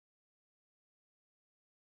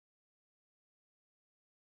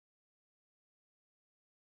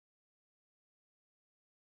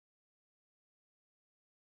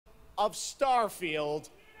of Starfield.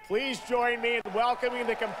 Please join me in welcoming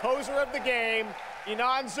the composer of the game,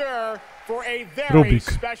 Inan Zur, for a very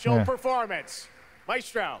special performance.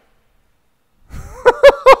 Maestro.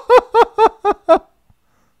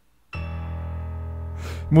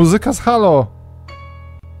 Muzyka z Halo.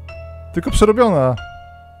 Tylko przerobiona.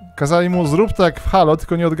 Kazali mu zrób tak w Halo,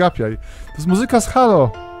 tylko nie odgapiaj. To jest muzyka z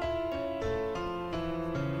Halo.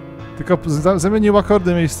 Tylko zamienił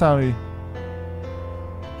akordy miejscami.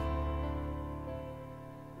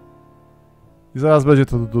 I zaraz będzie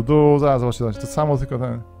to du, zaraz zobaczcie, to samo, tylko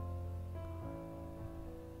ten.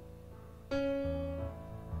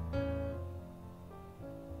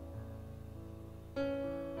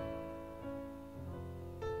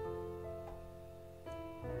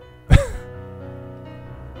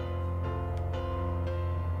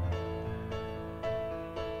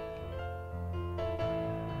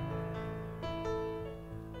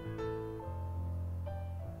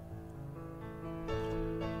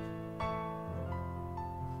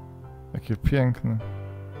 Jakie piękne.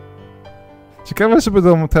 Ciekawe, czy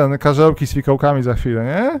będą ten karzełki z fikołkami za chwilę,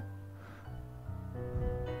 nie?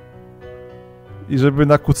 I żeby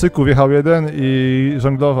na kucyku wjechał jeden i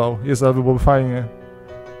żonglował. Jest, ale byłoby fajnie.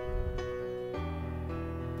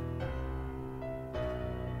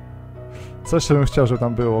 Coś bym chciał, żeby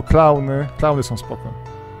tam było. Klauny. Klauny są spoko.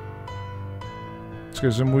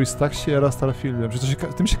 Czekaj, że mój stack się jara Starfieldem. Przecież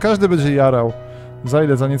tym się każdy będzie jarał. Za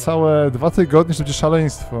ile? Za niecałe 2 tygodnie, to będzie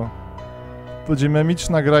szaleństwo. To będzie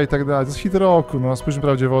memiczna gra i tak dalej. To jest hit roku, no spójrzmy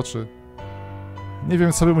prawdzie w oczy. Nie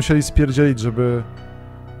wiem, co by musieli spierdzielić, żeby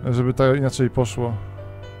to inaczej poszło.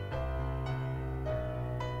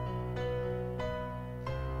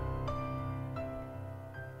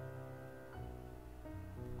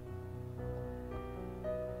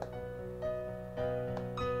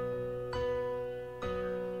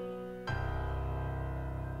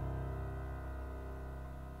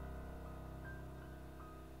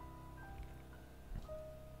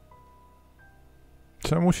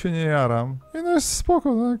 Czemu się nie jaram? Nie, no jest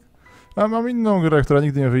spoko, tak? A mam inną grę, która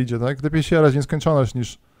nigdy nie wyjdzie, tak? Lepiej się jarać nieskończoność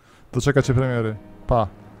niż doczekać się premiery. Pa.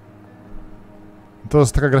 To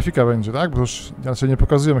jest taka grafika będzie, tak? Bo już inaczej nie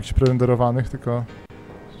pokazują jakichś prerenderowanych, tylko...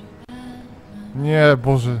 Nie,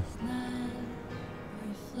 Boże.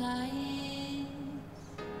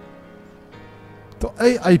 To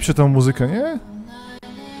AI przy tą muzykę, nie?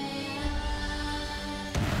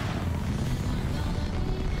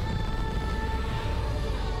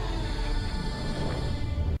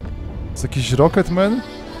 Jest jakiś Rocketman? Nie.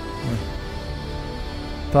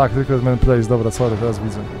 Tak, Rocketman Plays, dobra, sorry, teraz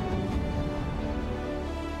widzę.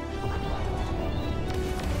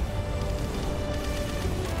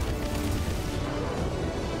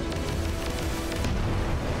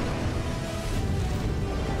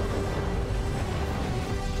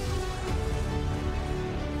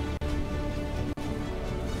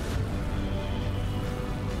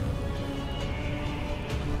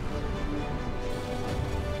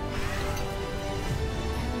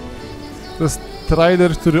 To jest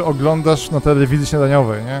trailer, który oglądasz na telewizji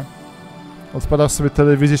śniadaniowej, nie? Odpalasz sobie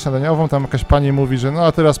telewizję śniadaniową, tam jakaś pani mówi, że no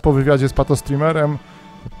a teraz po wywiadzie z patostreamerem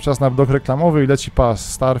czas na blok reklamowy i leci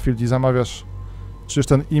pas Starfield i zamawiasz czyż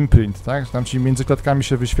ten imprint, tak? Tam ci między klatkami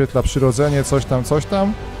się wyświetla przyrodzenie, coś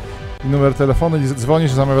tam i numer telefonu i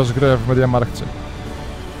dzwonisz i zamawiasz grę w Mediamarkcie.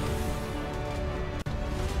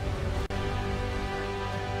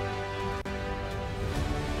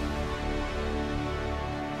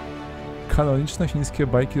 Kanoniczne chińskie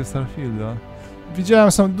bajki ze Starfielda.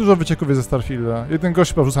 Widziałem, są dużo wycieków ze Starfielda. Jeden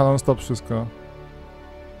gość chyba wrzuca non-stop wszystko.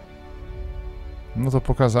 No to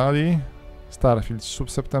pokazali. Starfield,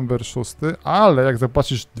 September 6, ale jak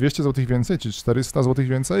zapłacisz 200 zł więcej, czy 400 zł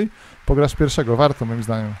więcej, pograsz pierwszego. Warto, moim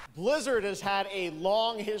zdaniem. Blizzard has had a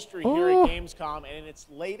long history here at Gamescom, and in its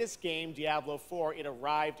latest game, Diablo 4, it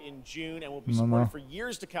arrived in June and will be supported for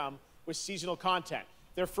years to come with seasonal content.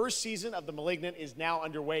 Their first season of The Malignant is now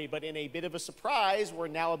underway, but in a bit of a surprise,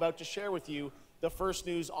 we're now about to share with you the first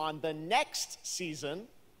news on the next season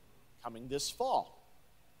coming this fall.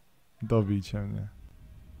 Dobijcie mnie.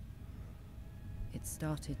 It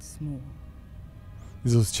started small.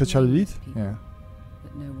 Jezus, ciocia Lilith? Nie.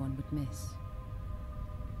 That no one would miss.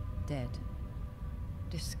 Dead.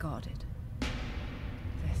 Discarded.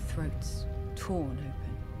 Their throats torn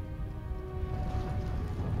open.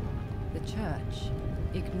 The church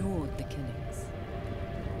ignored the killings,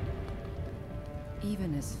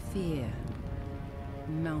 even as fear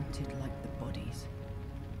mounted like the bodies.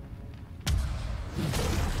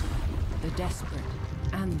 The desperate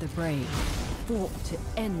and the brave fought to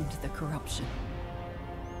end the corruption,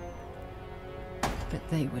 but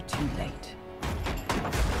they were too late.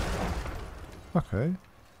 Okej.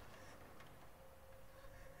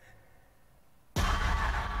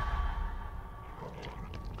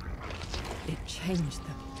 It changed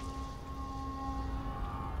them.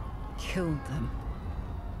 Killed them.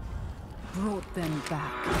 Brought them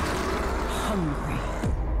back. Hungry.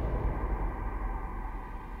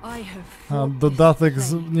 I have A fought dodatek this z...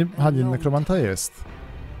 flame Nie, a nie, long nekromanta jest.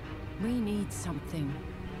 We need something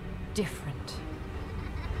different.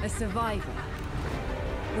 A survivor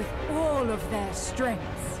with all of their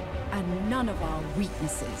strengths and none of our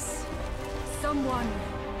weaknesses. Someone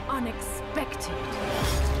unexpected.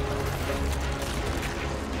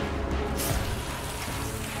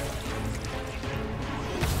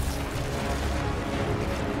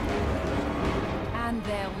 And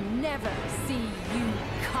they'll never see you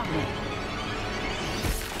coming.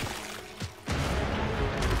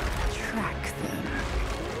 Track them.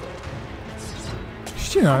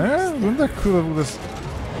 Ścina, nie? Wygląda jak kurwa w ogóle...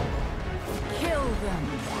 Kill them.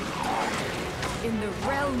 In the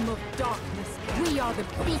realm of darkness, we are the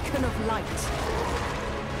beacon of light.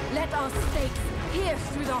 Let our stakes pierce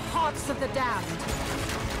through the hearts of the damned.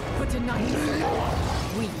 For tonight,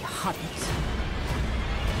 we hunt.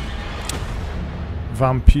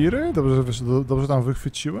 Wampiry? Dobrze tam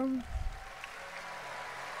wychwyciłem?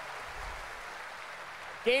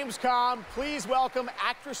 Gamescom, please welcome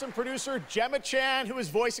actress and producer Gemma Chan, who is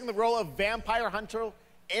voicing the role of vampire hunter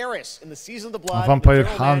Eris in the Season of the Blood. Vampire the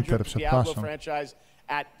general manager Hunter, of the Diablo przepraszam. franchise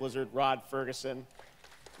at Blizzard, Rod Ferguson.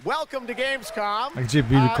 Welcome to Gamescom. A gdzie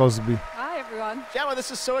Bill Cosby? Hi, everyone. Gemma,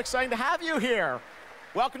 this is so exciting to have you here.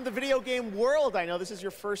 Welcome to the video game world. I know this is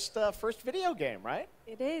your first video game, right?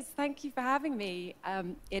 It is. Thank you for having me.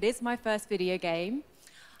 It is my first video game.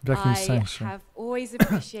 W jakimś I sensie. have always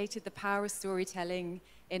appreciated the power of storytelling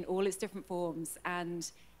in all its different forms,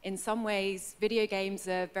 and in some ways, video games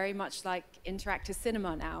are very much like interactive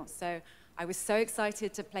cinema now. So I was so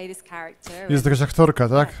excited to play this character. Jest jakaś aktorka,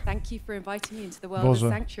 tak? Thank you for inviting me into the world Boże.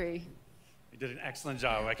 of Sanctuary. You did an excellent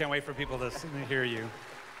job. I can't wait for people to hear you.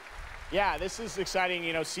 Yeah, this is exciting.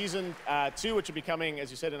 You know, season 2, which will be coming, as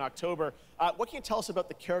you said, in October. What can you tell us about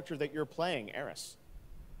the character that you're playing, Eris?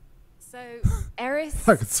 So Eris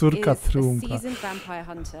Tak, córka is a trumpa. seasoned vampire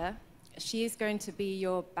hunter. She is going to be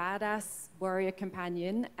your badass warrior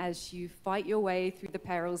companion as you fight your way through the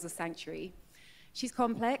perils of Sanctuary. She's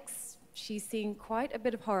complex. She's seen quite a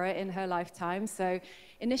bit of horror in her lifetime, so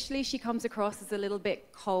initially she comes across as a little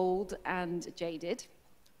bit cold and jaded,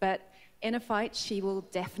 but in a fight she will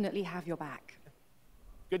definitely have your back.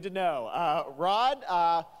 Good to know. Rod,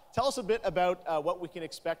 tell us a bit about what we can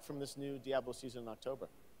expect from this new Diablo season in October.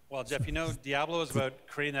 Well, Jeff, you know, Diablo is about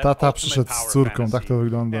creating that Tata ultimate przyszedł power z córką, fantasy. tak to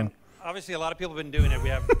wygląda. And obviously, a lot of people have been doing it. We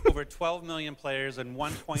have over 12 million players and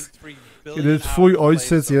 1.3 billion Kiedy twój hours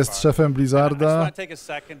played ojciec so jest far. szefem And I just Blizzarda want to take a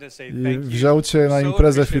second to say i thank you. wziął cię na So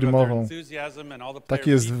imprezę appreciative of their firmową. enthusiasm and all the Taki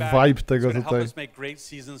player jest feedback. vibe tego It's gonna help tutaj. us make great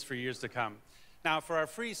seasons for years to come. Now, for our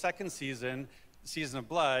free second season, Season of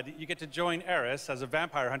Blood, you get to join Eris as a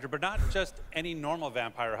vampire hunter, but not just any normal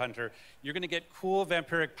vampire hunter. You're going to get cool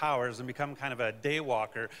vampiric powers and become kind of a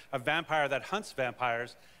daywalker, a vampire that hunts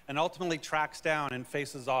vampires and ultimately tracks down and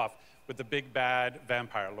faces off with the big bad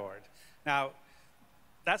vampire lord. Now,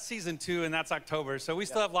 that's Season 2 and that's October, so we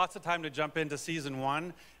still have lots of time to jump into Season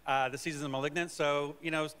 1, the Season of Malignant. So, you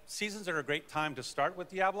know, seasons are a great time to start with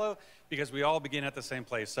Diablo because we all begin at the same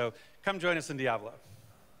place. So come join us in Diablo.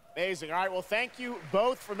 Amazing. All right, well, thank you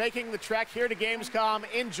both for making the trek here to Gamescom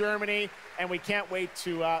in Germany, and we can't wait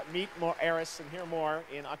to meet more Eris and hear more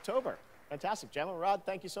in October. Fantastic. Gemma, Rod,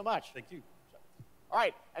 thank you so much. Thank you. All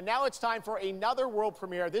right, and now it's time for another world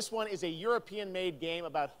premiere. This one is a European-made game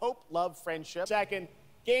about hope, love, friendship. Second,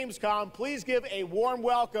 Gamescom, please give a warm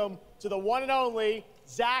welcome to the one and only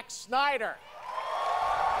Zack Snyder.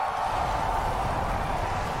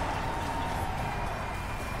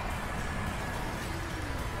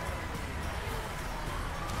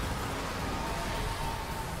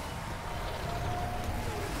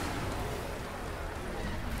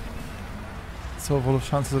 Co,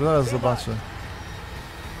 Wolfszancę zaraz zobaczę.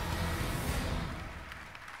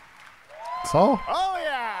 Co? Oh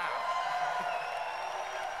yeah!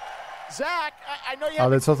 Zach, I know you Ale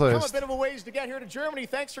have co to come a jest? bit of a ways to get here to Germany.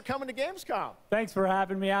 Thanks for coming to Gamescom. Thanks for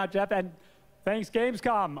having me out, Jeff, and thanks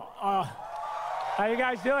Gamescom. How you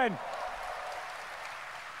guys doing?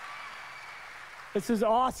 This is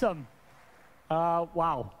awesome.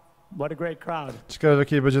 Wow, what a great crowd. Ciekawe w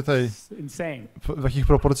jakiej będzie tej, It's insane. w jakich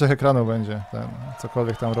proporcjach ekranu będzie ten,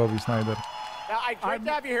 cokolwiek tam robi Snyder. Now, great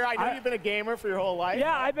to have you here. I know you've been a gamer for your whole life.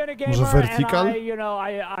 Yeah, I've been a Może gamer, vertical?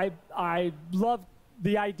 and I love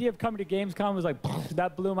the idea of coming to Gamescom was like,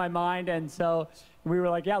 that blew my mind. And so we were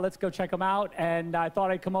like, yeah, let's go check them out. And I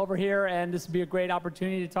thought I'd come over here and this would be a great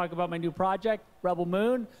opportunity to talk about my new project, Rebel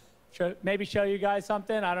Moon. Maybe show you guys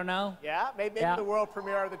something, I don't know. Yeah, maybe the world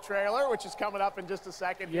premiere of the trailer, which is coming up in just a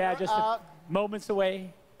second. Yeah, just moments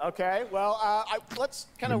away. Okay, well, let's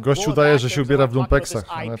kind of gościu daje, że się ubiera w lumpeksach,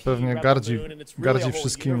 ale pewnie gardzi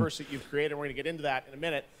wszystkim.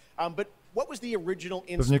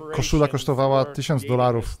 Pewnie koszula kosztowała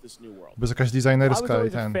 $1000, bez jakaś designerska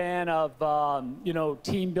i ten.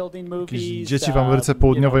 Jakieś dzieci w Ameryce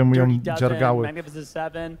Południowej mu ją dziargały.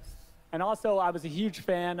 And also, I was a huge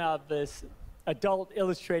fan of this adult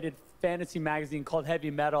illustrated fantasy magazine called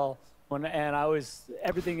Heavy Metal. And I was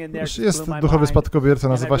everything in there. Jest duchowy spadkobierca,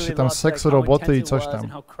 nazywa się tam Seks, Roboty i coś tam.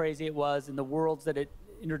 How crazy it was and the worlds that it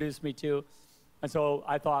introduced me to. And so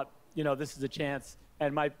I thought, you know, this is a chance.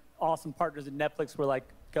 And my awesome partners at Netflix were like,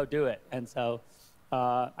 go do it. And so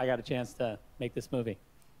I got a chance to make this movie.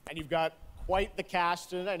 And you've got quite the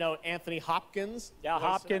cast in it. I know Anthony Hopkins. Yeah,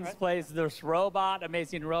 Hopkins plays this robot,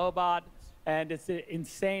 amazing robot, and it's an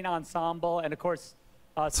insane ensemble. And of course,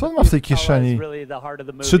 co on ma w tej kieszeni?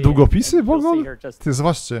 3 długopisy, Bogol? Ty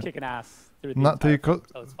zobaczcie. Na tej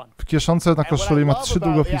kieszonce na koszuli ma 3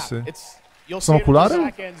 długopisy. Są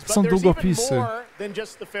okulary? Są długopisy. Than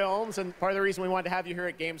just the films, and part of the reason we wanted to have you here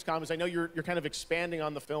at Gamescom is I know you're kind of expanding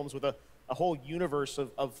on the films with a whole universe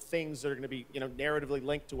of things that are going to be, you know, narratively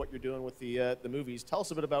linked to what you're doing with the movies. Tell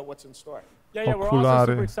us a bit about what's in store. Yeah, we're also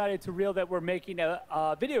super excited to reveal that we're making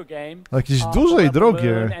a video game. Jakieś duże i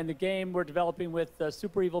drogie. And the game we're developing with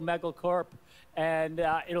Super Evil Megacorp, and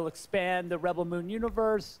it'll expand the Rebel Moon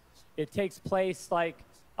universe. It takes place like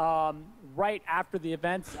right after the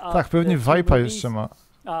events. Tak, pewnie Vipa jeszcze ma.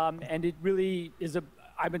 And it really is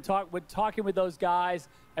I've been talking with those guys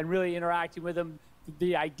and really interacting with them.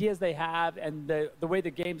 The ideas they have and the way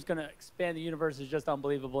the game's going to expand the universe is just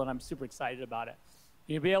unbelievable, and I'm super excited about it.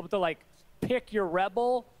 You'll be able to like pick your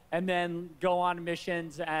rebel and then go on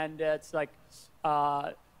missions, and it's like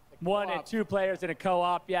 1 and 2 players in a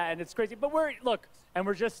co-op, yeah, and it's crazy. But we're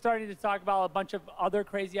just starting to talk about a bunch of other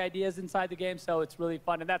crazy ideas inside the game, so it's really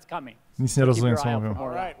fun, and that's coming. Nic nie rozumiem, co mówią. All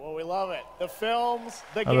right, well, we love it. The films,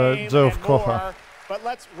 the game, and more. But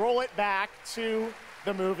let's roll it back to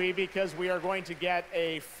the movie, because we are going to get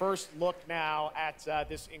a first look now at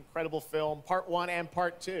this incredible film, part 1 and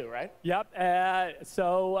part 2, right? Yep.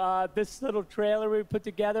 So this little trailer we put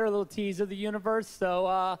together, a little tease of the universe. So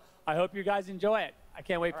I hope you guys enjoy it. I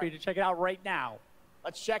can't wait for you to check it out right now.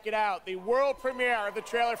 Let's check it out. The world premiere of the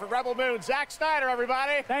trailer for Rebel Moon. Zack Snyder,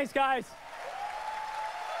 everybody. Thanks, guys.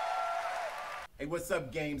 Hey, what's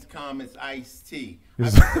up, Gamescom? It's Ice-T. I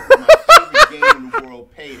picked up my favorite game in the world,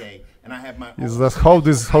 Payday, and I have my own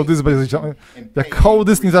będzie... Jak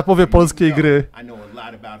Hołdys nie zapowie polskiej gry. I know a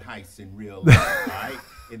lot about heists in real life, all right?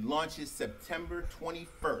 It launches September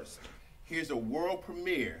 21st. Here's a world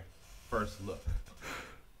premiere first look.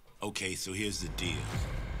 Okay, so here's the deal.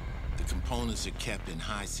 The components are kept in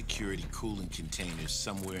high security cooling containers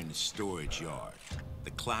somewhere in the storage yard.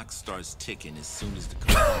 The clock starts ticking as soon as the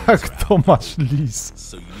components are out.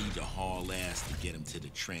 So you need to haul ass to get them to the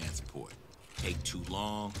transport. Take too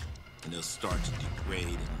long, and they'll start to degrade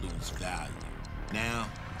and lose value. Now,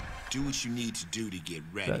 do what you need to do to get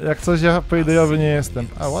ready. Jak coś, ja paydayowy nie jestem.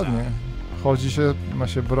 A ładnie. Chodzi się, ma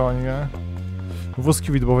się broń, nie?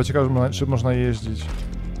 Wózki widłowe, ciekawe, czy można jeździć.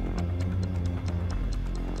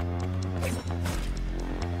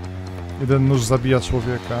 Jeden nóż zabija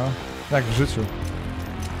człowieka, jak w życiu.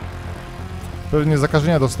 Pewnie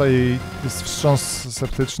zakażenia dostaje i jest wstrząs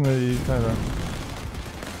septyczny i tyle.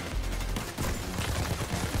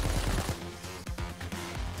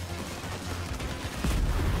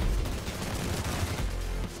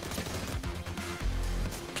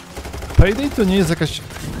 Payday to nie jest jakaś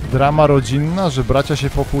drama rodzinna, że bracia się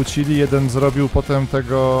pokłócili, jeden zrobił potem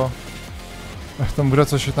tego... w tą grę,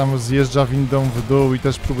 co się tam zjeżdża windą w dół i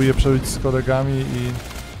też próbuje przeżyć z kolegami i...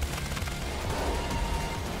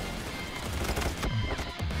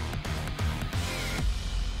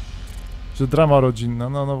 Że drama rodzinna,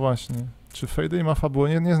 no właśnie. Czy Payday ma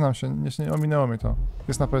fabułę? Nie znam się, nie ominęło mnie to.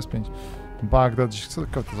 Jest na PS5. Bagdad, co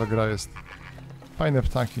to za gra jest? Fajne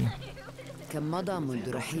ptaki.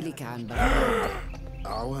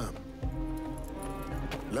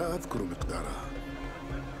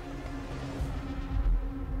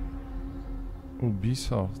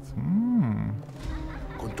 Ubisoft.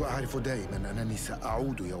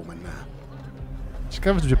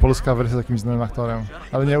 Ciekawe, czy będzie polska wersja z jakimś znanym aktorem.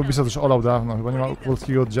 Ale nie, Ubisoft już olał dawno, chyba nie ma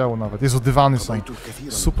polskiego oddziału nawet. Jezu, dywany są.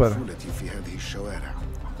 Super.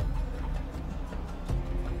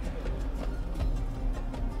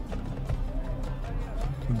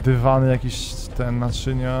 Dywany, jakieś te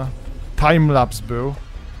naczynia. Timelapse był.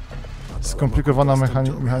 Skomplikowane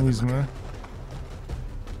mechanizmy.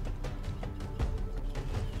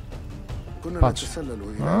 Patrz.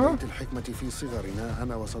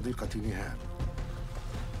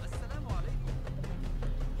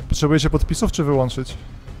 Potrzebujecie podpisów, czy wyłączyć?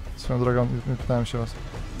 Swoją drogą, nie pytałem się was.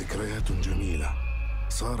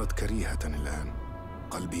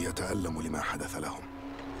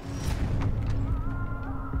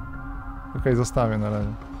 Okej, zostawię na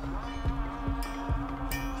razie.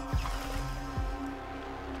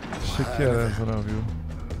 Siekierę zrobił.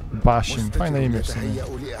 Basim, fajne imię w sumie.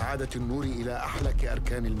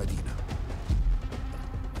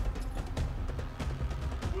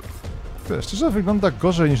 Szczerze wygląda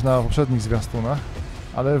gorzej niż na poprzednich zwiastunach,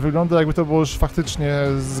 ale wygląda jakby to było już faktycznie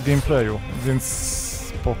z gameplayu, więc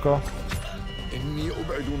spoko.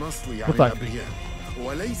 No tak,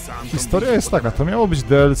 historia jest taka, to miało być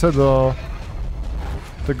DLC do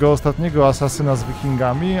tego ostatniego asasyna z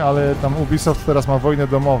wikingami, ale tam Ubisoft teraz ma wojnę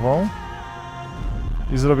domową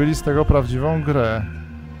i zrobili z tego prawdziwą grę.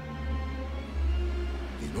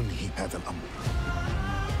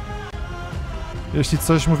 Jeśli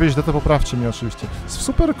coś mówię źle, to poprawcie mnie oczywiście.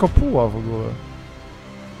 Super kopuła w ogóle.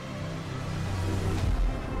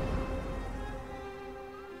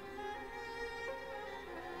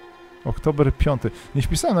 Oktober 5. Nie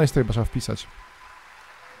wpisałem na listę, chyba trzeba wpisać.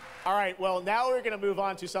 All right, well, now we're going to move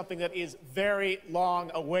on to something that is very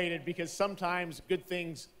long awaited because sometimes good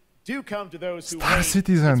things do come to those who Star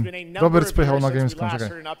Citizen. Robert pojechał na Gamescom, czekaj.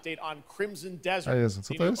 A Jezu,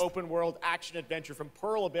 co to jest? Open world action adventure from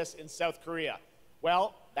Pearl Abyss in South Korea. Well,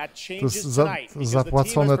 that To changes jest tonight because the team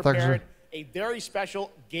zapłacone has także. prepared a very special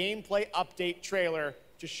gameplay update trailer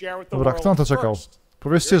to share with the Dobra, kto na to world czekał? first.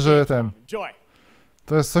 Powiedzcie, że ten... Enjoy.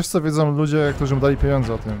 To jest coś, co wiedzą ludzie, którzy mu dali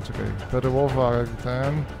pieniądze o tym. Czekaj, perłowa,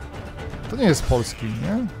 ten... To nie jest polski,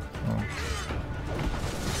 nie? No.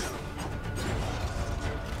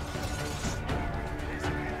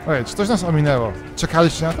 Ojej, czy coś nas ominęło?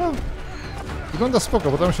 Czekaliście na to? Wygląda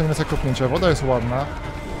spoko, bo tam się animacja kopnięcia, woda jest ładna.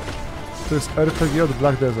 To jest RPG od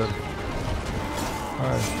Black Desert.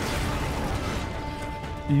 Ojej.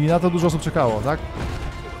 I na to dużo osób czekało, tak?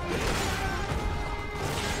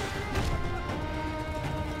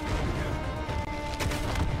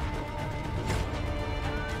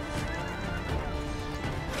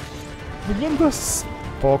 Wygląda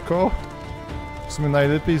spoko. W sumie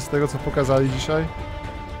najlepiej z tego, co pokazali dzisiaj.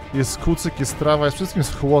 Jest kucyk, jest trawa, jest wszystkim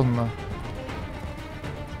jest chłodna.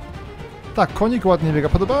 Tak, konik ładnie biega.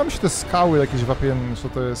 Podobały mi się te skały jakieś wapienne, co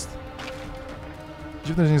to jest.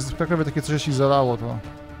 Dziwne, że nie w Krakowie takie coś się zalało, to...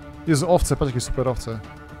 Jest owce, patrz jakie super owce.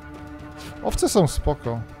 Owce są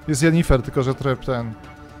spoko. Jest Jennifer, tylko że trochę ten...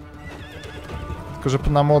 Tylko że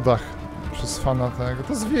na modach. Przez fana tego.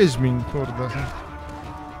 To jest Wiedźmin, kurde.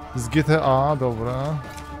 Z GTA, dobra.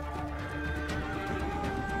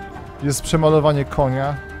 Jest przemalowanie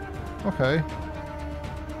konia. Okej.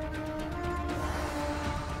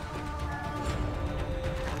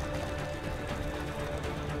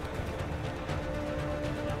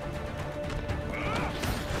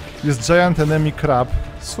 Jest Giant Enemy Crab.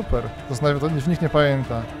 Super. To nikt nie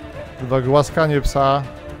pamięta. Chyba głaskanie psa.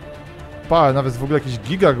 Pa, nawet w ogóle jakiś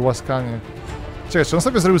giga głaskanie. Czekaj, czy on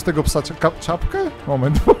sobie zrobił z tego psa czapkę?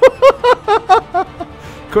 Moment.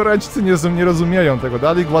 Koreańczycy nie rozumieją tego.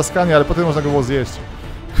 Dali głaskanie, ale potem można go było zjeść.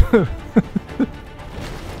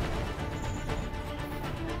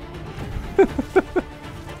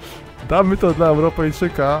 Damy to dla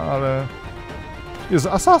Europejczyka, ale... Jest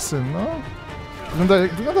asasyn, no.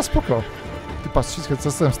 Wygląda spoko. Ty patrzcie,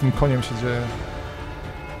 co z tym koniem się dzieje.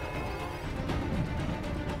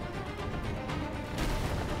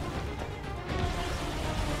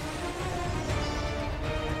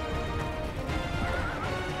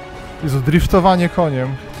 Jezu, driftowanie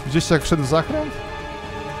koniem. Widzieliście, jak wszedł zakręt?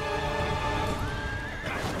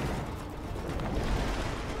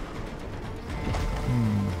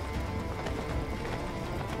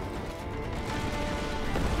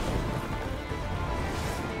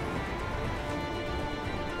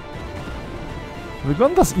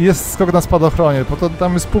 Wygląda... Jest skok na spadochronie, bo to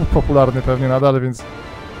tam jest pub popularny pewnie nadal, więc...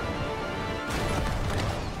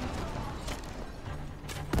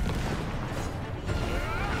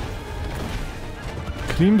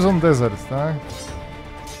 Crimson Desert, tak?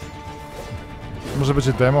 Może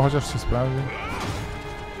będzie demo, chociaż się sprawdzi.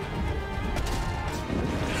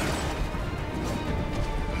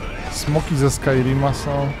 Smoki ze Skyrima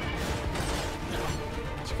są.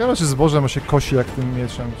 Ciekawe, czy zboże mu się kosi jak tym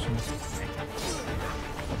mieczem, czy...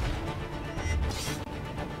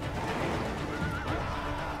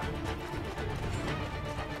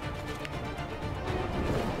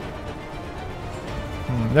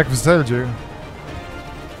 Jak w Zeldzie.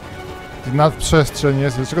 Nadprzestrzeń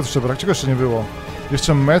jest. Czego jeszcze brak? Czego jeszcze nie było?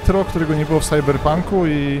 Jeszcze metro, którego nie było w Cyberpunku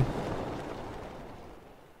i...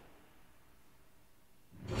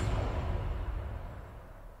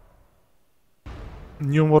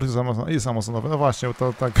 New World jest Amazonowy. No właśnie,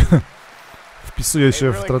 to tak wpisuje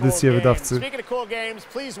się w tradycję wydawcy. Speaking of cool games,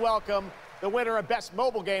 please welcome the winner of Best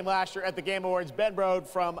Mobile Game last year at the Game Awards, Ben Brode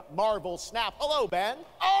from Marvel Snap. Hello, Ben.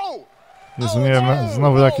 Oh! Jezu, nie wiem,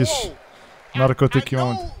 znowu jakieś narkotyki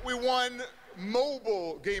mam. We won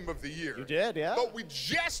Mobile Game of the Year. You did, yeah. But we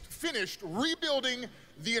just finished rebuilding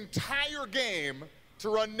the entire game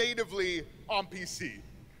to run natively on PC.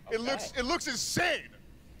 It looks insane.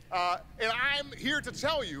 And I'm here to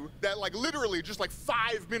tell you that, like, literally just like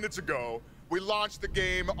 5 minutes ago, we launched the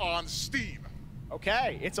game on Steam.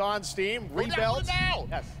 Okay, it's on Steam, rebuilt. Now.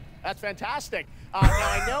 Yes, that's fantastic. Now,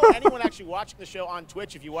 I know anyone actually watching the show on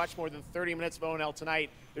Twitch, if you watch more than 30 minutes of ONL tonight,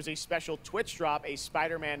 there's a special Twitch drop, a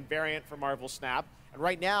Spider-Man variant for Marvel Snap. And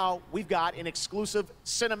right now, we've got an exclusive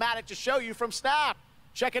cinematic to show you from Snap.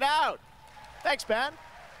 Check it out. Thanks, Ben.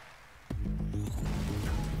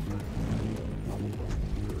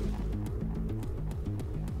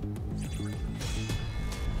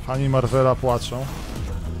 Fani Marvela płaczą.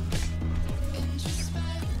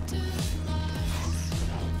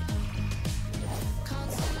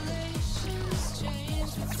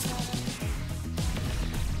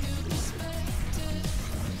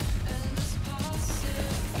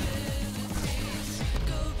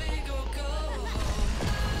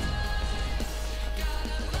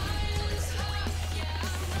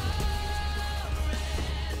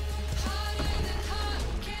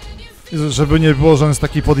 Żeby nie było, że on jest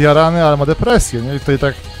taki podjarany, ale ma depresję, nie? I tutaj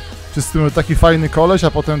tak wszyscy mówią, taki fajny koleś,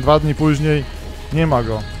 a potem 2 dni później nie ma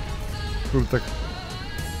go. Kurde, tak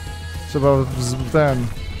trzeba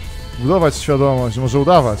budować świadomość, może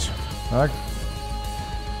udawać, tak?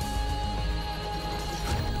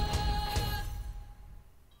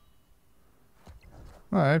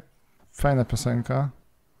 No i fajna piosenka.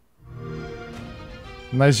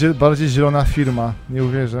 Najbardziej zielona firma, nie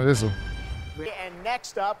uwierzę, Jezu.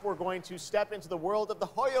 Next up, we're going to step into the world of the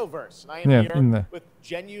Hoyoverse. And I am here with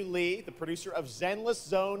Jenyu Lee, the producer of Zenless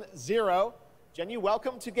Zone Zero. Jenyu,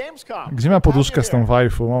 welcome to Gamescom. Gdzie ma poduszkę z tą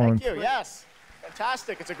waifu? Moment. Thank you, yes.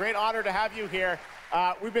 Fantastic. It's a great honor to have you here.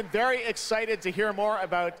 We've been very excited to hear more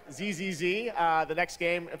about ZZZ, the next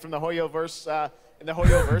game from the Hoyoverse, in the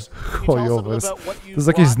Hoyoverse. Hoyoverse. To jest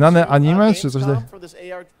jakieś znane anime, czy coś takiego?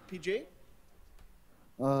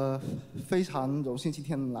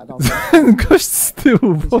 Gość z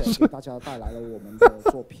tyłu, Boże.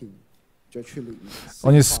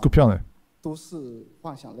 On jest skupiony.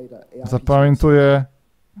 Zapamiętuję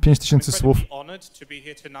 5000 słów. Honored to be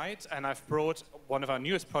here tonight, and I've brought one of our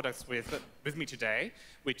newest products with me today,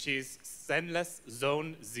 which is Zenless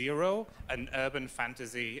Zone Zero, an urban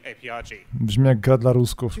fantasy APRG. Brzmi jak gra dla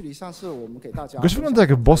Rusków. Gość wygląda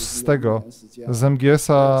jak boss z tego, z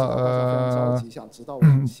MGS-a,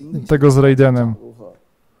 tego z Raidenem.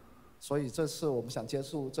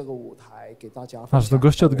 Aż do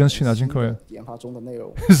gościa od Genshina, dziękuję.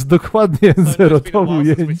 Jest dokładnie 0 to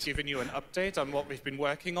ujęć.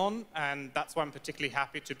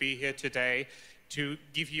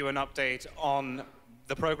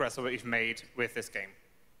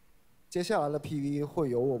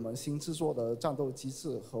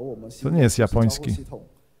 To nie jest japoński.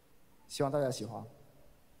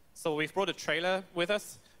 So we've brought a trailer with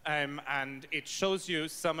us. And it shows you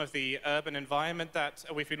some of the urban environment that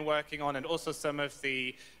we've been working on, and also some of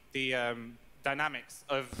the dynamics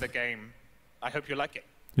of the game. I hope you like it.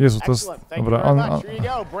 Jezu, to jest... Dobra, Here you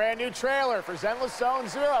go, brand new trailer for Zenless Zone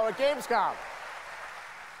Zero at Gamescom.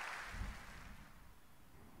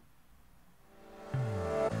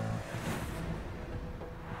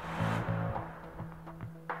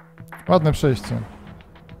 Ładne przejście.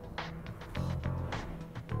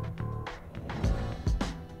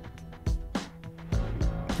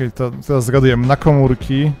 Okej, to teraz zgaduję, na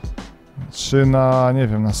komórki, czy na, nie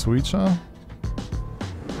wiem, na Switcha?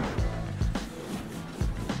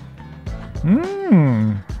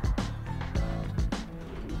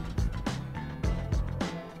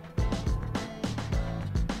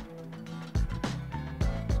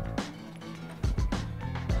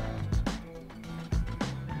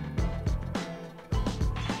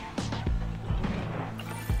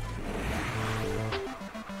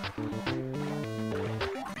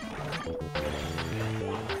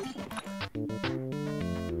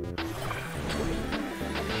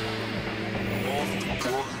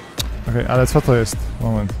 Okej, ale co to jest?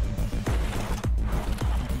 Moment.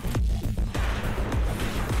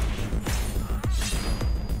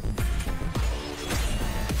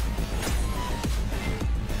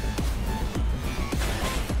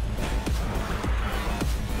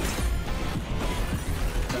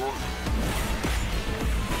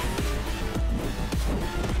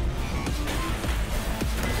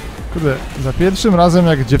 Kurde, za pierwszym razem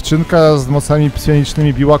jak dziewczynka z mocami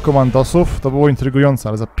psionicznymi biła komandosów, to było intrygujące,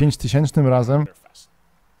 ale za 5000 razem...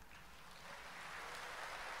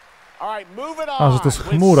 A, że to jest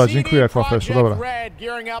chmura, dziękuję, Aquaflashu, dobra.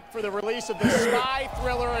 Gearing up for the release of the spy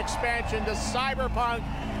thriller expansion to Cyberpunk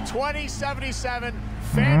 2077,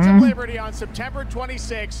 Phantom Liberty on September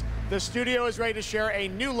 26th. The studio is ready to share a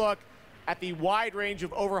new look at the wide range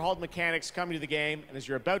of overhauled mechanics coming to the game, and as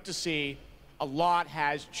you're about to see, a lot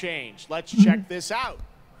has changed. Let's check this out.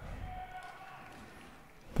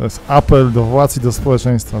 To jest apel do władz i do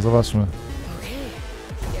społeczeństwa, zobaczmy.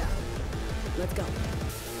 Let's go.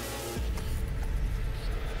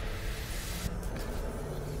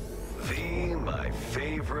 My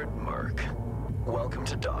favorite merc. Welcome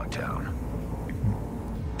to Dogtown.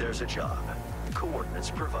 There's a job.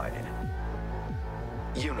 Coordinates provided.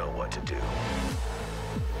 You know what to do.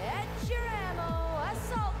 Get your ammo,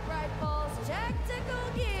 assault rifles, tactical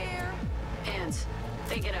gear. And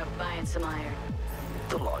thinking of buying some iron.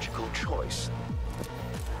 The logical choice.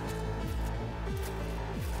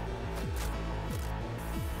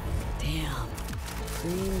 Damn.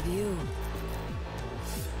 Green view.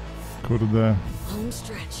 Kurde. Home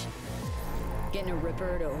stretch. Getting a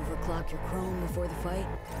ripper to overclock your chrome before the fight.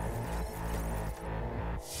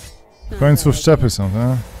 W końcu szczepy są,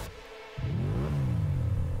 tak?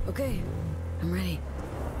 Okay, I'm ready.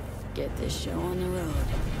 Get this show on the road.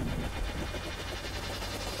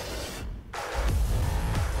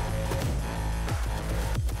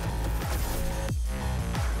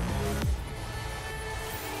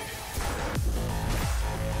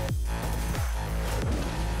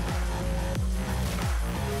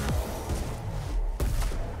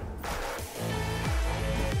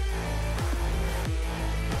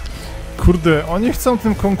 Kurde, oni chcą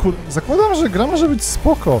tym Zakładam, że gra może być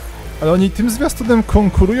spoko, ale oni tym zwiastunem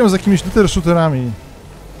konkurują z jakimiś looter-shooterami.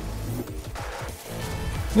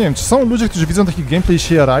 Nie wiem, czy są ludzie, którzy widzą taki gameplay i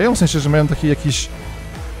się jarają? W sensie, że mają taki jakiś...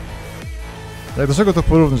 Jak do czego to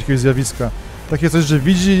porównać, jakiegoś zjawiska? Takie coś, że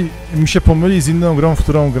widzi i mi się pomyli z inną grą, w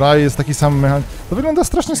którą gra i jest taki sam mechanizm. To wygląda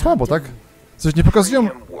strasznie słabo, tak? Coś nie pokazują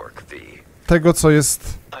tego, co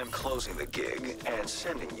jest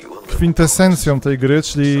kwintesencją tej gry,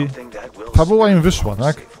 czyli fabuła im wyszła,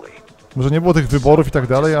 tak? Może nie było tych wyborów i tak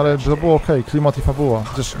dalej, ale to było okej, klimat i fabuła.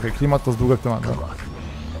 Chociaż klimat to z długo temat. No.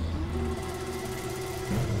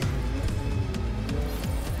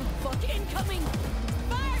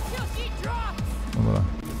 Dobra.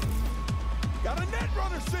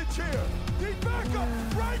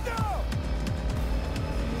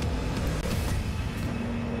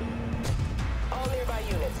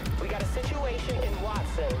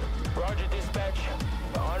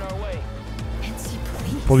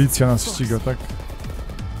 Policja nas ściga, tak?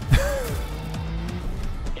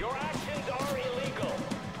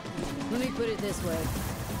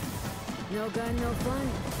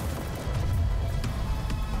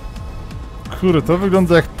 Kurde, to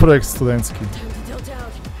wygląda jak projekt studencki.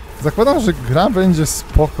 Zakładam, że gra będzie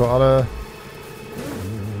spoko, ale...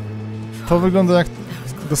 To wygląda jak...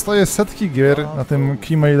 Dostaję setki gier na tym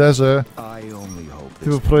keymailerze,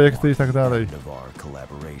 typu projekty i tak dalej.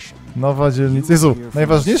 Nowa dzielnica. Jezu,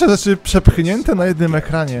 najważniejsze rzeczy przepchnięte na jednym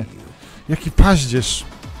ekranie. Jaki paździerz.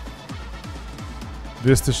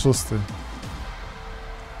 26.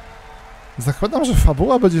 Zakładam, że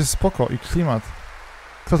fabuła będzie spoko i klimat.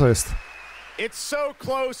 Kto to jest? It's so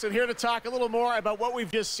close, and here to talk a little more about what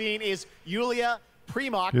we've just seen is Julia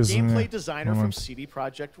Primock, gameplay designer from CD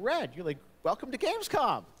Projekt Red. Julia, welcome to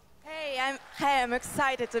Gamescom. Hey, I'm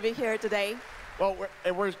excited to be here today. Well,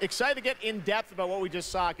 we're excited to get in depth about what we just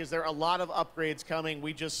saw because there are a lot of upgrades coming.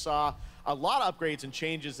 We just saw a lot of upgrades and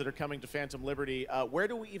changes that are coming to Phantom Liberty. Where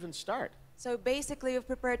do we even start? So basically, we've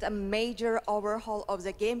prepared a major overhaul of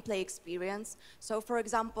the gameplay experience. So for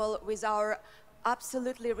example, with our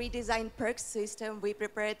absolutely redesigned perks system, we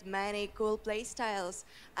prepared many cool playstyles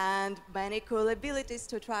and many cool abilities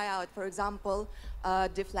to try out. For example,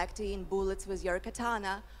 deflecting bullets with your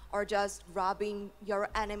katana, or just robbing your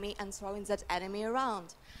enemy and throwing that enemy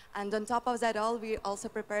around. And on top of that all, we also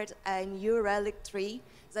prepared a new relic tree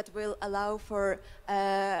that will allow for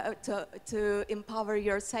to empower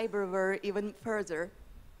your cyberware even further.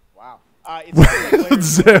 Wow.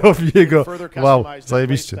 Geoffiego. Wow,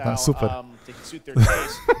 zajebiście, super.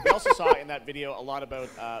 We also saw in that video a lot about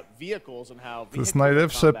vehicles and how to jest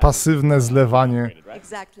najlepsze pasywne zlewanie.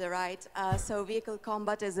 Exactly right. So vehicle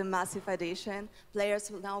combat is a massive addition.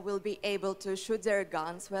 Players now will be able to shoot their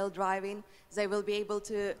guns while driving. They will be able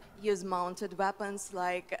to use mounted weapons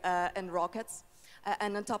like and rockets.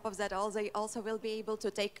 And on top of that, they also will be able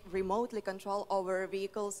to take remotely control over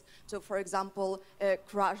vehicles to, for example,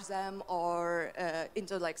 crush them or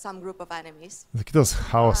into like some group of enemies. Jaki to jest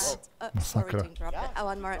chaos. Masakra.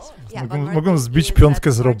 Mogą zbić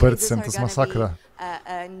piątkę z Robertsem, to jest masakra.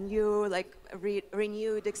 A new, like,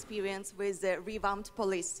 renewed experience with the revamped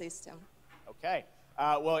police system. Okay.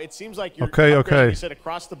 Well, it seems like you're upgrading, you said,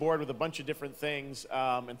 across the board with a bunch of different things,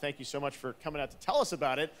 and thank you so much for coming out to tell us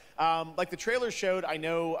about it. Like the trailer showed, I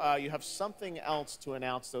know you have something else to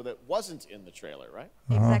announce, though, that wasn't in the trailer, right?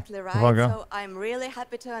 Exactly right. So I'm really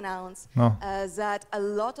happy to announce that a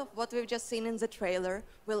lot of what we've just seen in the trailer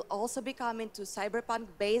will also be coming to Cyberpunk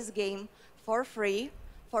base game for free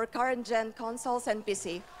for current-gen consoles and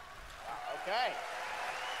PC. Okay.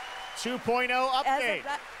 2.0 update.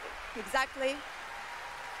 Exactly.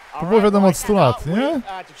 To było wiadomo od 100 lat, nie?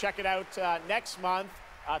 To check it out next month.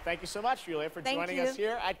 Thank you so much, Julia, for joining us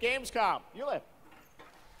here at Gamescom. Julia,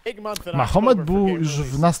 big month in Mahomet był już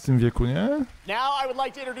w XVII wieku, nie? Now I would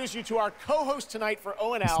like to introduce you to our co-host tonight for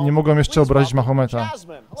ONL. Nie mogłem jeszcze obrazić Mahometa.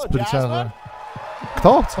 Spryciarze.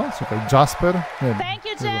 Kto? Co? Czekaj, Jasper? Nie. Thank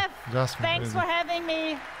you, Jeff. Jasper, thanks for having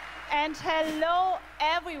me. And hello,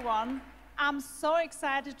 everyone. I'm so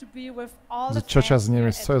excited to be with all the Ciocia z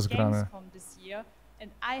Niemiec, co jest grane?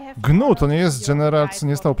 GNU to nie jest General, co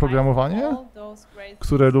nie jest to oprogramowanie?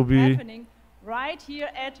 Które lubi...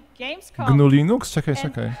 GNU Linux? Czekaj.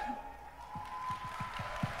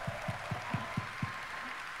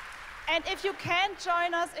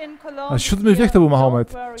 A VII wiek to był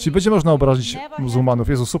Mahomet. Czyli będzie można obrazić muzułmanów.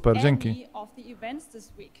 Jezu, super, dzięki.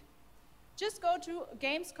 Just go to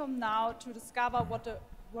Gamescom now to discover what the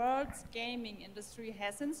world's gaming industry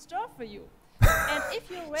has in store for you. And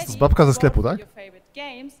if you're ready babka ze sklepu, tak? your favorite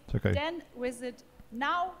games, Czekaj. then visit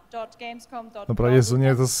now.gamescom.com. Dobra, Jezu,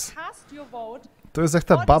 nie, to jest jak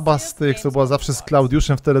ta baba z tych, co była zawsze z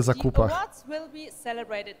Klaudiuszem w telezakupach.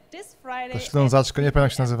 Ta ślązaczka, nie pamiętam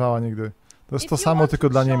jak się nazywała nigdy. To jest to samo, tylko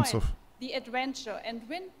dla Niemców. The adventure and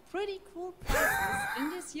win pretty cool prizes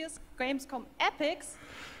in this year's Gamescom Epics.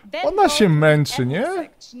 Ona się męczy, nie?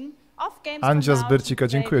 Andzia z Bercika,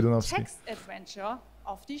 dziękuję, Dunowski.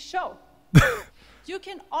 You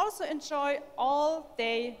can also enjoy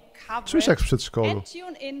all-day Czuć jak w przedszkolu. and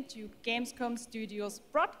tune in to Gamescom Studios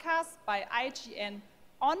broadcast by IGN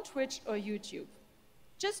on Twitch or YouTube.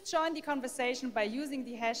 Just join the conversation by using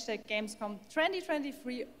the hashtag Gamescom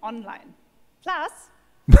 2023 online. Plus,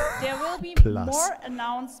 there will be more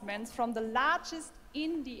announcements from the largest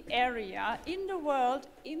indie area in the world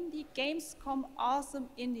in the Gamescom Awesome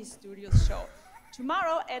Indie Studios show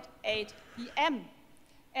tomorrow at 8 p.m.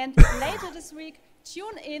 And later this week,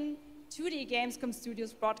 tune in to the Gamescom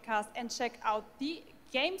Studios broadcast and check out the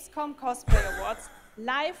Gamescom Cosplay Awards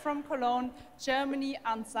live from Cologne, Germany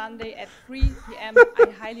on Sunday at 3 p.m.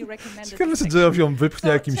 I highly recommend it. Ciekawe, czy Geoff ją wypchnie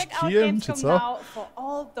jakimś kijem, czy co?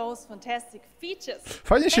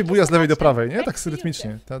 Fajnie się buja z lewej do prawej, nie? Tak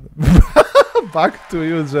rytmicznie. Back to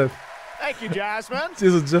you, Jeff. Thank you, Jasmine.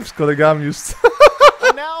 Jezu, Jeff z kolegami już.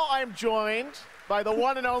 And now I'm joined by the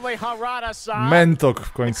one and only Harada-san, Mentok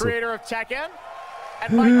w końcu. the creator of Tekken,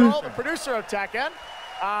 and Michael, the producer of Tekken.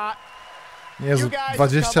 Jezu,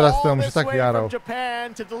 20 lat temu się tak jarał.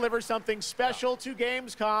 Japan to deliver something special to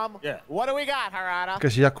Gamescom. What do we got, Harada?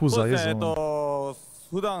 Jakaś Yakuza, Jezu.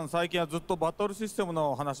 普段最近はずっとバトルシステム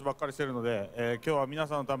の話ばっかりしてるので、今日は皆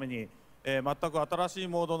さんのために、全く新しい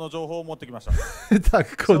モードの情報を持ってきました。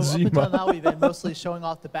Tak, Kojima. So up until now we've been mostly showing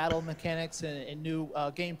off the battle mechanics and new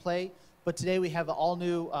gameplay, but today we have an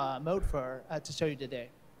all-new mode to show you today.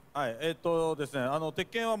 はい、ですね、鉄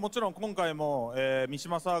拳はもちろん今回も、三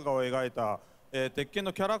島サーガを描いた、鉄拳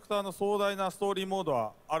のキャラクターの壮大なストーリーモード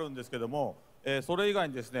はあるんですけども、それ以外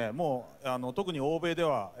にですね、もう特に欧米で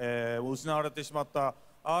は、失われてしまった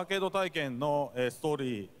アーケード体験の、ストー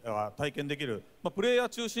リーが体験できる、プレイヤー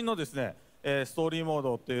中心のですね、ストーリーモー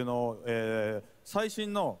ドっていうのを、最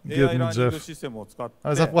新の AI ラーニングシステムを使っ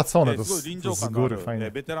て、すごい臨場感のあ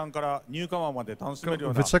る、ベテランからニューカマーまで楽しめるよ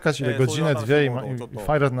うな、wyczekać ile godzinę, dwie i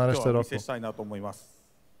fajrać na resztę roku.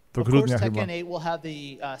 Of course, Tekken 8 will have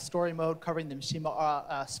the story mode covering the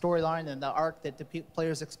Mishima storyline and the arc that the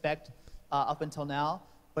players expect up until now.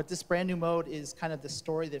 But this brand new mode is kind of the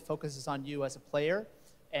story that focuses on you as a player,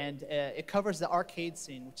 and it covers the arcade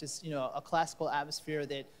scene, which is a classical atmosphere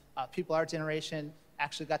that people our generation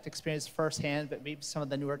actually got to experience firsthand, but maybe some of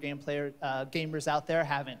the newer gamers out there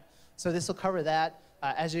haven't. So this will cover that.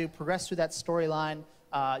 As you progress through that storyline,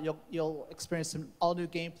 you'll experience some all-new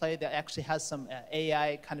gameplay that actually has some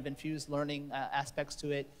AI kind of infused learning aspects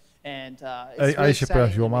to it, and it's really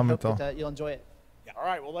exciting. We hope that you'll enjoy it. All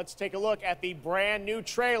right, well, let's take a look at the brand new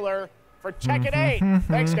trailer for Tekken 8.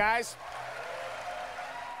 Thanks, guys.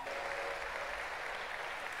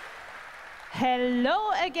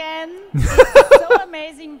 Hello again. It's so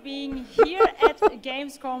amazing being here at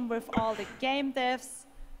Gamescom with all the game devs,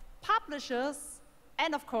 publishers,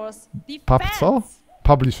 and of course the fans.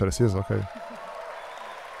 Publishers, jest okej.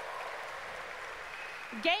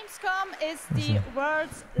 Gamescom is the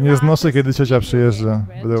world's Nie znoszę, kiedy ciocia przyjeżdża.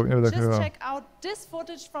 Just check out this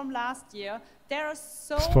footage from last year. There are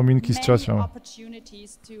so Wspominki z ciocią. many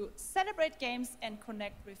opportunities to celebrate games and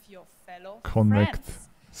connect with your fellow friends.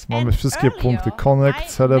 Mamy wszystkie punkty.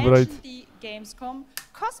 Connect, celebrate. The Gamescom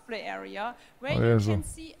cosplay area, where you can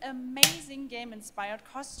see amazing game-inspired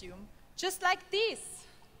costume, just like this.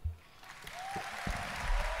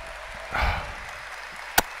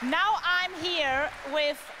 Now I'm here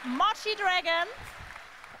with Mochi Dragon,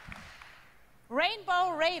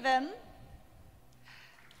 Rainbow Raven,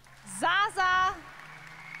 Zaza,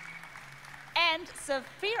 and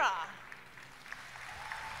Saphira.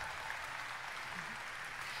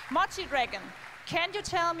 Mochi Dragon, can you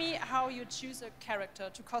tell me how you choose a character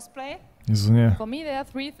to cosplay? Jezu, nie. For me, there are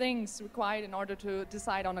 3 things required in order to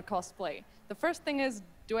decide on a cosplay. The first thing is,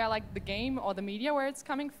 do I like the game or the media where it's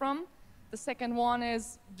coming from? The second one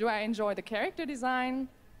is, do I enjoy the character design?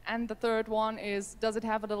 And the third one is, does it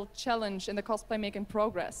have a little challenge in the cosplay making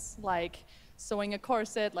progress? Like sewing a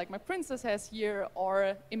corset like my princess has here,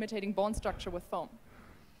 or imitating bone structure with foam.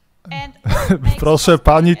 Proszę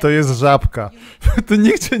pani, to jest żabka. To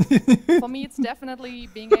nigdzie nie... For me, it's definitely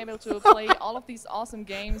being able to play all of these awesome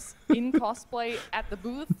games in cosplay at the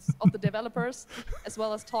booths of the developers, as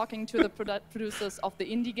well as talking to the producers of the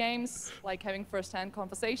indie games, like having first-hand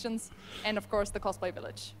conversations, and of course the cosplay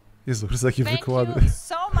village. Jezu, jakie wykłady. Thank you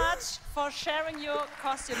so much for sharing your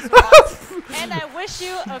costumes with us, and I wish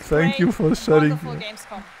you a great, wonderful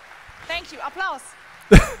Gamescom. Thank you. Applause.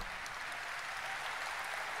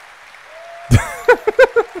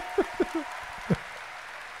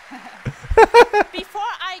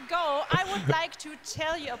 Before I go, I would like to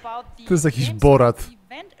tell you about the To jest jakiś Borat.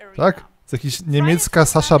 Tak? To jest jakiś niemiecka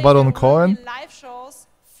Sasha Baron Cohen? Live shows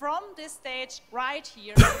from this stage right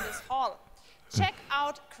here in this hall. Check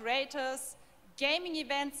out creators, gaming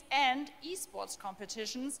events and esports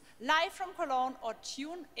competitions live from Cologne or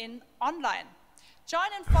tune in online.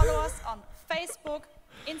 Join and follow us on Facebook,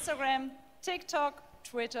 Instagram, TikTok,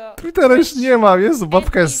 Twitter. Twittera już nie ma, Jezu,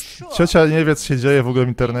 babka jest... Ciocia nie wie, co się dzieje w ogóle w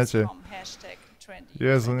internecie.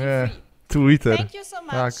 Jezu, nie. Twitter.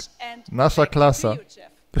 Tak. Nasza klasa.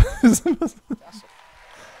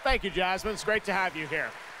 Thank you, Jasmine. It's great to have you here.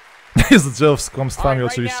 Jest Geoff z kłamstwami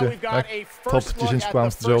oczywiście. Tak? Top 10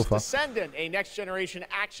 kłamstw Geoffa.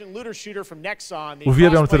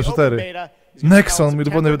 Uwielbiam te shootery. Nexon, mój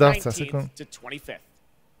ulubiony wydawca.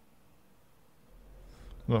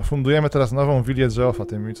 No, fundujemy teraz nową wilię Geoffa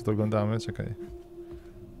tymi, co to oglądamy. Czekaj.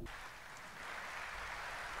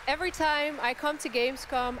 Every time I come to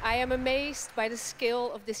Gamescom, I am amazed by the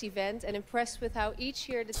scale of this event and impressed with how each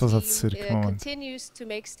year the team continues to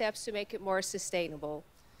make steps to make it more sustainable.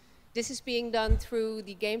 This is being done through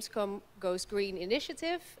the Gamescom Goes Green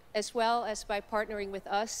initiative, as well as by partnering with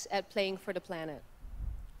us at Playing for the Planet.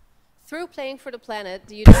 Through Playing for the Planet,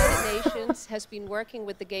 the United Nations has been working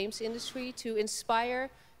with the games industry to inspire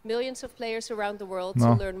millions of players around the world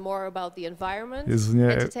to learn more about the environment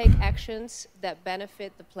and to take actions that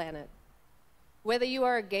benefit the planet. Whether you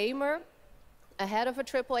are a gamer, a head of a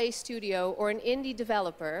AAA studio, or an indie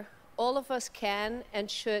developer, all of us can and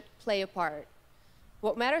should play a part.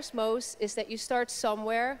 What matters most is that you start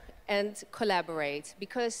somewhere and collaborate,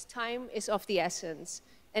 because time is of the essence.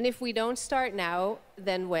 And if we don't start now,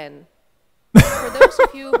 then when? For those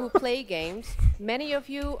of you who play games, many of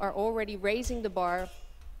you are already raising the bar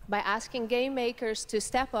by asking game makers to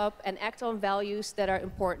step up and act on values that are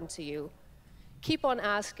important to you. Keep on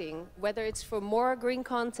asking, whether it's for more green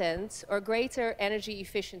content or greater energy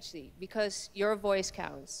efficiency, because your voice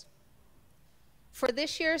counts. For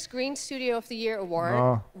this year's Green Studio of the Year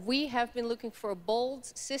award, we have been looking for bold,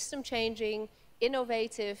 system-changing,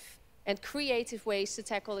 innovative, and creative ways to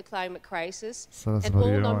tackle the climate crisis, and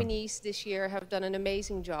all nominees this year have done an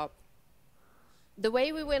amazing job. The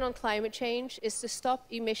way we win on climate change is to stop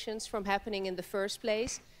emissions from happening in the first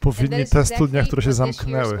place, and that is exactly what this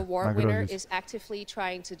year's award winner is actively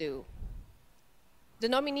trying to do. The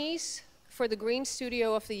nominees for the Green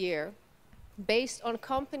Studio of the Year, based on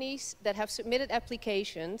companies that have submitted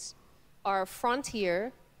applications, are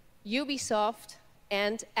Frontier, Ubisoft,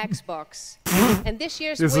 and Xbox. And this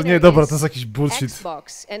year's winner is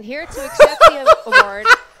Xbox. And here to accept the award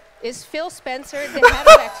is Phil Spencer, the head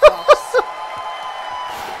of Xbox.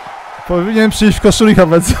 Powinien przyjść w koszuli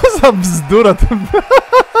chyba, co za bzdura to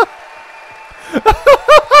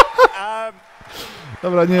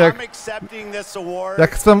Dobra, nie,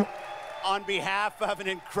 jak chcę... On behalf of an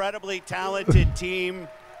incredibly talented team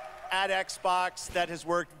at Xbox that has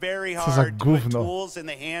worked very hard to put tools in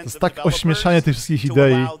the hands of developers to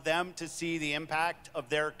allow them to see the impact of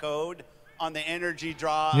their code on the energy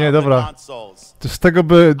draw of the consoles. To z tego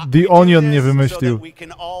by The Onion nie wymyślił. So that we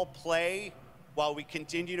can all play while we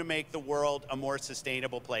continue to make the world a more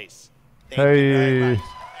sustainable place. Thank you very much.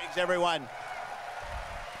 Thanks everyone.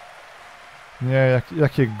 Nie,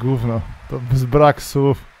 jakie gówno. To bez brak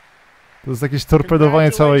słów. To jest jakieś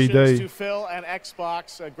torpedowanie całej idei.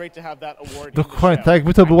 Dokładnie, tak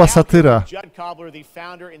jakby to była satyra.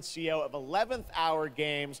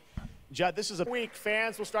 Judd, this is a week.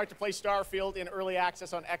 Fans will start to play Starfield in early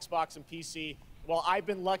access on Xbox and PC. Well, I've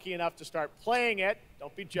been lucky enough to start playing it.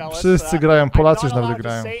 Don't be jealous. Wszyscy grają, Polacy już nawet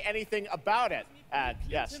grają. Say anything about it.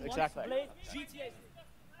 Yes, exactly.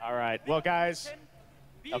 All right. Well, guys.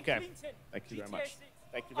 Okay. Thank you very much.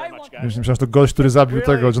 Thank you very much, guys. Myślałem, że to gość, który zabił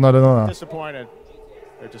tego Johna Lennona.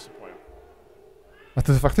 A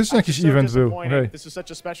to faktycznie jakiś event był. Okay. This is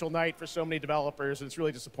such a special night for so many developers, and it's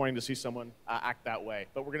really disappointing to see someone act that way.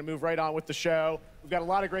 But we're going to move right on with the show. We've got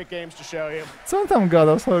a lot of great games to show you. Co on tam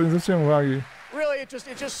gadał? Sorry, nie zwróciłem uwagi. Really, it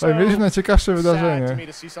just so mieliśmy najciekawsze wydarzenie. sad to me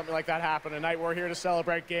to see something like that happen. Tonight we're here to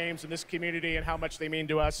celebrate games in this community and how much they mean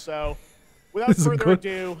to us. So without further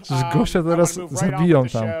ado, gościa teraz zabiją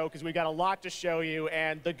tam. Because we got a lot to show you,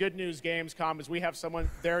 and the good news Gamescom is we have someone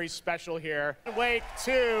very special here. Wake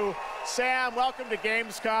 2, Sam, welcome to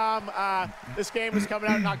Gamescom. This game is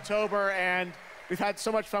coming out in October, and we've had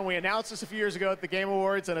so much fun. We announced this a few years ago at the Game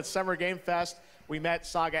Awards and at Summer Game Fest. We met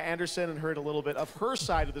Saga Anderson and heard a little bit of her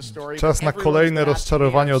side of the story. Czas na kolejne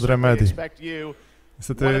rozczarowanie od Remedy.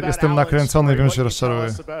 Niestety jestem nakręcony, wiem, że się rozczaruję.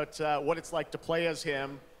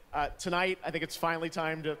 Tonight, I think it's finally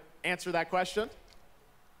time to answer that question.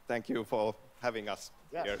 Thank you for having us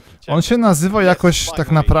here. On się nazywa jakoś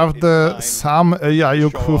tak naprawdę sam AI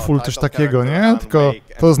Full, coś takiego, nie? Tylko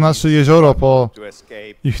to znaczy jezioro po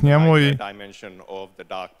ich niemu i...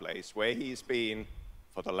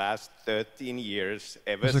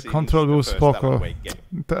 Że Control był spoko.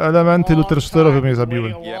 Te elementy looter-shooterowe mnie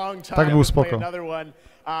zabiły. Tak był spoko.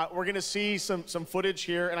 We're going to see some footage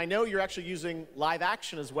here, and I know you're actually using live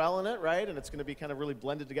action as well in it, right? And it's going to be kind of really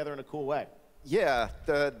blended together in a cool way. Yeah,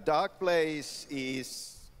 the Dark Place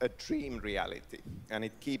is a dream reality, and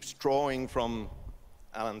it keeps drawing from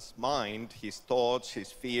Alan's mind, his thoughts,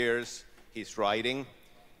 his fears, his writing,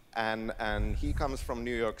 and he comes from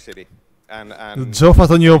New York City. Geoffa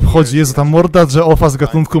to nie obchodzi, Jezu, ta morda Geoffa z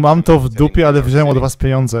gatunku mam to w dupie, ale wziąłem od was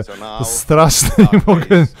pieniądze. To jest straszne, nie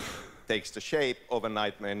mogę... Takes the shape of a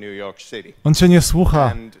nightmare in New York City. On cię nie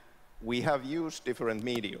słucha. And we have used different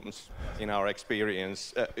mediums in our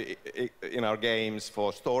experience, in our games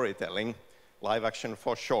for storytelling, live action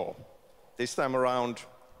for sure. This time around,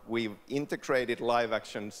 we've integrated live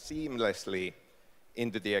action seamlessly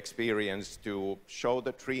into the experience to show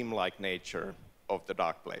the dreamlike nature of the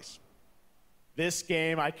Dark Place. This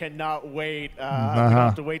game, I cannot wait. We don't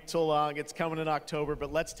have to wait too long. It's coming in October,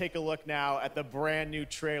 but let's take a look now at the brand new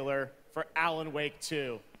trailer for Alan Wake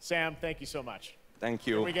 2. Sam, thank you so much. Thank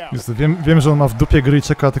you. Wiem, że on ma w dupie gry i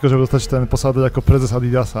czeka tylko, żeby dostać ten posadę jako prezes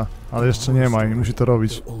Adidasa, ale jeszcze nie ma i musi to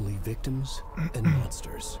robić.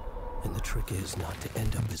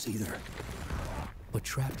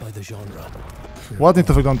 Ładnie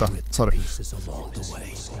to wygląda. Sorry.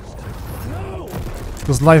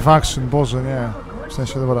 To z live action, Boże, nie. W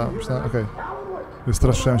sensie, dobra, okej.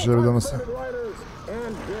 Wystraszyłem się, żeby do nas...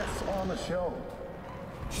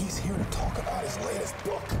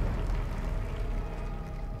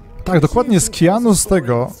 Tak, dokładnie z Keanu z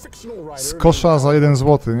tego, z kosza za 1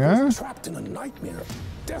 zł, nie?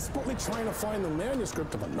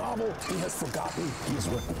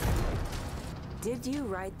 Did you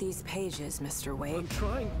write these pages, Mr. Wake? I'm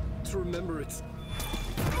trying to remember it.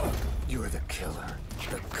 You're the killer.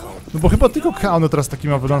 No bo chyba tylko Keanu teraz taki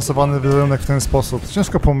ma wylansowany wizerunek w ten sposób.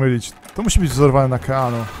 Ciężko pomylić. To musi być wzorowane na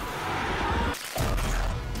Keanu.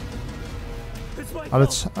 Ale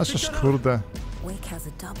aż kurde.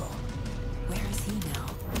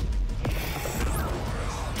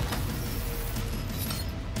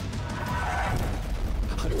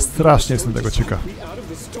 Strasznie jestem tego ciekaw.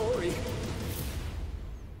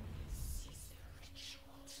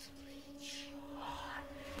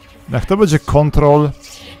 Jak to będzie kontrol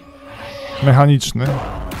mechaniczny,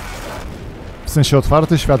 w sensie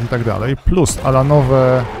otwarty świat i tak dalej, plus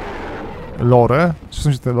alanowe lore, w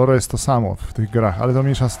sensie te lore jest to samo w tych grach, ale to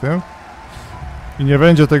mniejsza z tym, I nie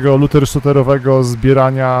będzie tego looter-shooterowego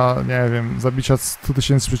zbierania, nie wiem, zabicia 100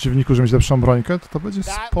 000 przeciwników, żeby mieć lepszą brońkę, to będzie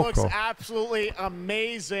spoko. That looks absolutely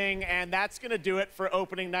amazing, and that's going to do it for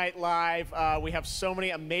Opening Night Live. We have so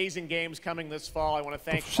many amazing games coming this fall. I want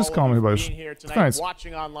to thank all of you for being here tonight,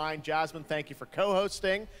 watching online. Jasmine, thank you for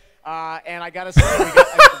co-hosting. And I gotta say, we got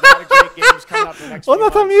a lot of great games coming up in the next few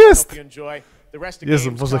months. I hope you enjoy the rest of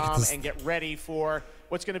Gamescom and get ready for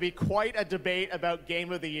what's going to be quite a debate about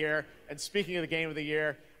Game of the Year. And speaking of the Game of the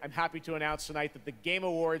Year, I'm happy to announce tonight that the Game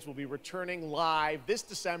Awards will be returning live this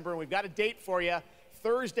December. And we've got a date for you.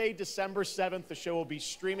 Thursday, December 7th, the show will be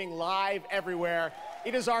streaming live everywhere.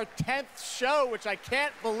 It is our 10th show, which I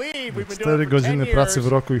can't believe. We've been doing it for 10 years. Pracy w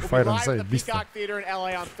roku i fajram, zajebiste.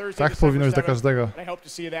 Tak powinno być do każdego. I hope to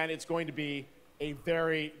see you then. It's going to be a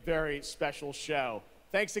very, very special show.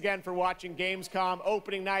 Thanks again for watching Gamescom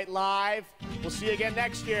Opening Night Live. We'll see you again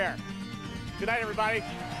next year. Good night, everybody.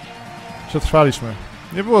 Przetrwaliśmy.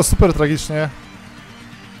 Nie było super tragicznie.